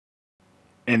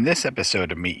In this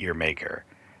episode of Meet Your Maker,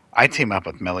 I team up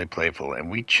with Meliplayful and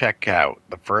we check out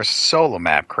the first solo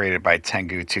map created by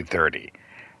Tengu 230.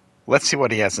 Let's see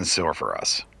what he has in store for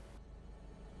us.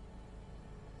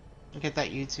 Get that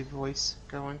YouTube voice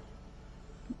going.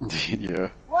 Yeah.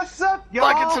 What's up, y'all?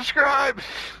 Like and subscribe.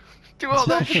 Do all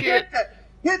that shit.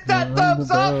 Hit that thumbs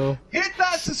up, hit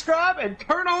that subscribe, and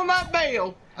turn on that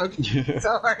bell. Okay,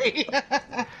 sorry.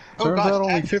 Turns out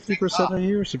only 50% of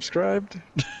you are subscribed.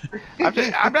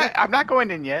 I'm not going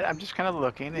in yet. I'm just kind of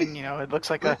looking, and you know, it looks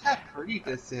like Look how pretty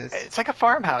this is. it's like a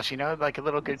farmhouse. You know, like a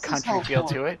little good country feel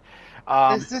to it.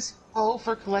 Is this full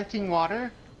for collecting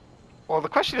water? Well, the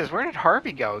question is, where did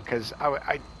Harvey go? Because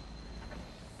I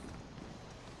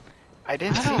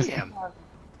didn't see him.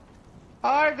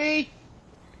 Harvey.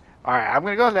 All right, I'm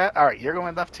gonna go left. All right, you're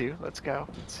going left too. Let's go.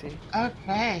 Let's see.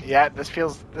 Okay. Yeah, this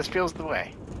feels the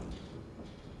way.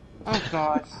 Oh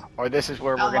God. Or this is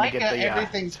where we're I gonna like get that the.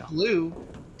 everything's blue.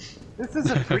 This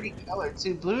is a pretty color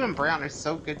too. Blue and brown are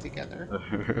so good together.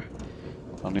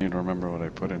 I don't even remember what I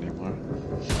put anymore.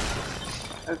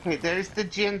 Okay, there's the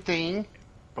gin thing.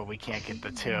 But we can't get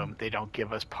the tomb. They don't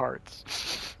give us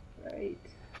parts. Right.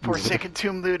 Poor second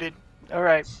tomb looted. All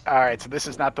right. So this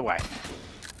is not the way.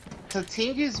 So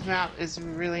Tengu's map is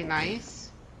really nice.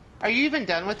 Are you even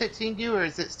done with it, Tengu, or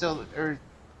is it still, or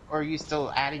are you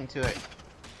still adding to it?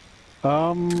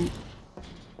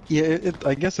 Yeah,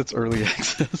 I guess it's early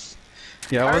access.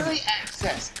 Yeah, Early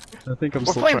access. I think I'm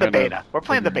We're still playing the trying beta. We're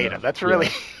playing the beta. That's really.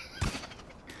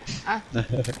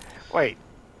 to... Wait.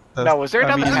 No, was there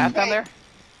another mean- path down there?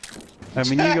 I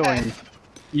mean,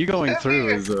 you going through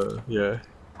is yeah.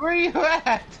 Where are you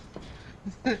at?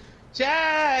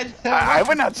 Chad! I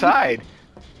went outside.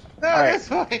 No, All right. this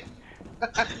way.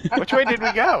 Which way did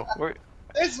we go?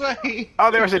 This way.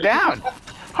 Oh, there was a down.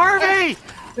 Harvey!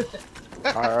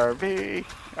 Harvey.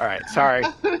 All right, sorry.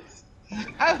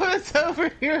 I was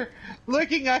over here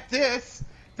looking at this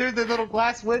through the little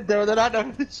glass window, and then I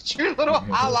noticed your little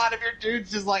highlight of your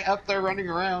dudes just like up there running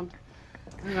around.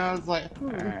 And I was like, All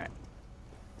right.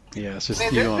 Yeah, it's just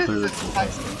man, you going this through. is tight.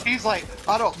 He's like,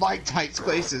 I don't like tight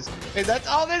spaces. And that's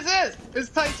all this is! It's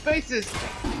tight spaces.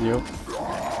 Yep.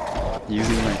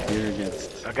 Using my fear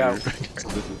against. Look out. fear. So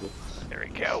this is it. There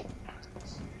we go.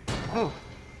 Oh,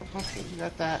 okay, you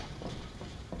got that.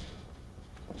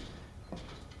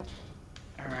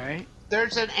 All right.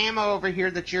 There's an ammo over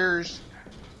here that's yours.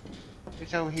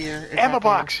 It's over here. It's Ammo up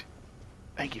here. box.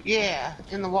 Thank you. Yeah,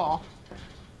 in the wall.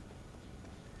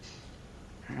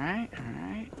 All right. All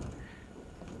right.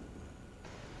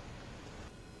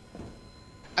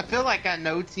 I feel like I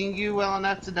know Tengu well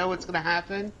enough to know what's gonna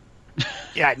happen.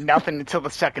 Yeah, nothing until the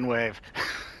second wave.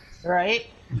 Right?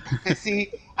 And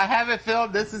see, I have a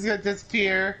feeling this is gonna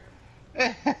disappear.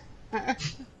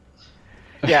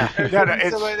 Yeah. There's No, somebody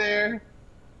it's there.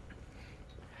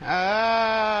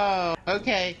 Oh,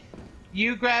 okay.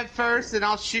 You grab first, and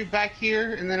I'll shoot back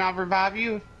here, and then I'll revive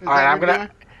you. Is all right. that I'm what we're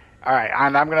gonna. All right,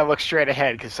 and I'm gonna look straight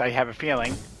ahead because I have a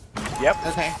feeling. Yep. doing?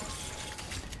 Okay.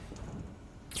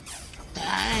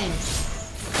 Dang.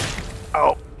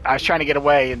 Oh, I was trying to get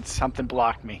away and something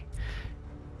blocked me.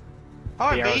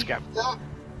 Harvey, arrows got-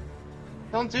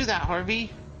 don't do that,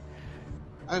 Harvey.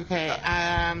 Okay,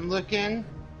 I'm looking.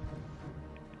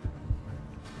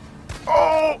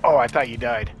 Oh, I thought you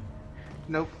died.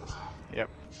 Nope. Yep.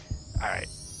 All right.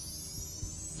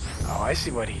 Oh, I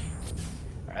see what he.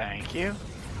 Thank you.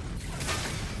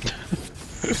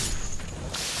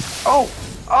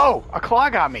 Oh, a claw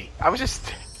got me. I was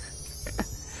just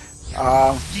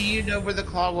Do you know where the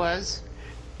claw was?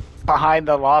 behind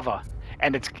the lava,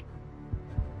 and it's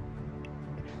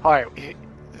all right.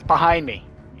 It's behind me.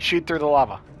 Shoot through the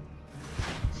lava,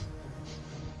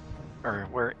 or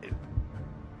where?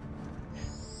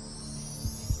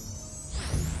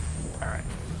 All right.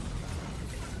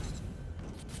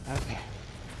 Okay.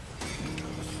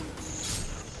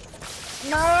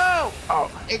 No!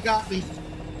 Oh, It got me.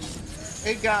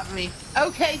 It got me.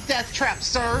 Okay, death trap,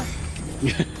 sir.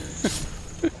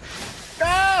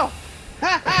 No!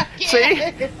 I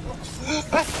can't.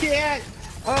 I can't.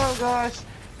 Oh gosh.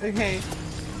 Okay.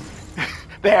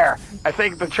 there. I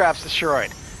think the trap's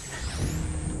destroyed.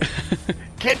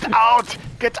 Get out!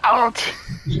 Get out!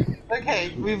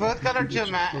 Okay, we both got our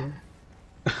GenMat.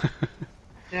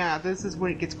 Yeah, this is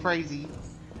when it gets crazy.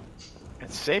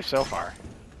 It's safe so far.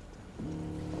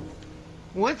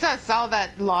 Once I saw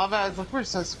that lava, I was like, we're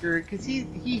so screwed, because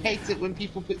he hates it when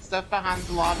people put stuff behind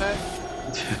the lava.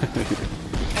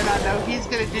 And I know he's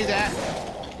going to do that.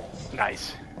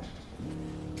 Nice.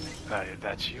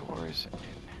 That's yours.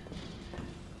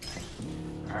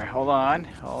 Alright, hold on.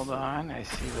 Hold on. I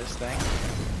see this thing.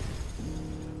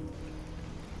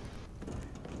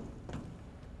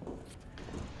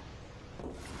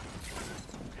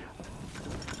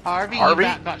 Harvey, Harvey?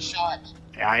 you got shot.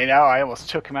 Yeah, I know. I almost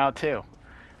took him out too.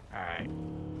 All right.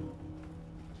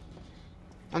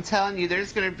 I'm telling you,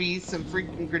 there's gonna be some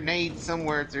freaking grenades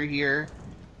somewhere through here.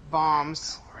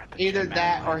 Bombs. Where the Either GenMat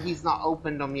that or was. he's not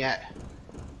opened them yet.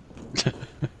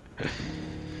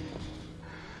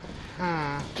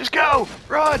 Just go!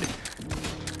 Run!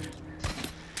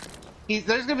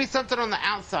 There's gonna be something on the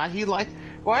outside. Why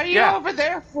are you Yeah. over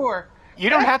there for? You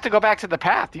don't have to go back to the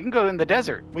path. You can go in the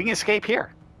desert. We can escape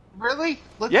here. Really?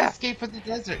 Let's Yeah. escape from the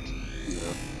desert.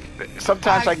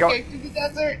 Sometimes I go. Escape to the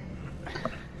desert.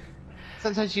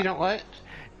 Sometimes you don't what?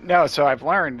 No, so I've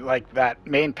learned like that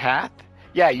main path.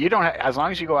 Yeah, you don't. As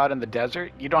long as you go out in the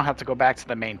desert, you don't have to go back to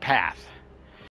the main path.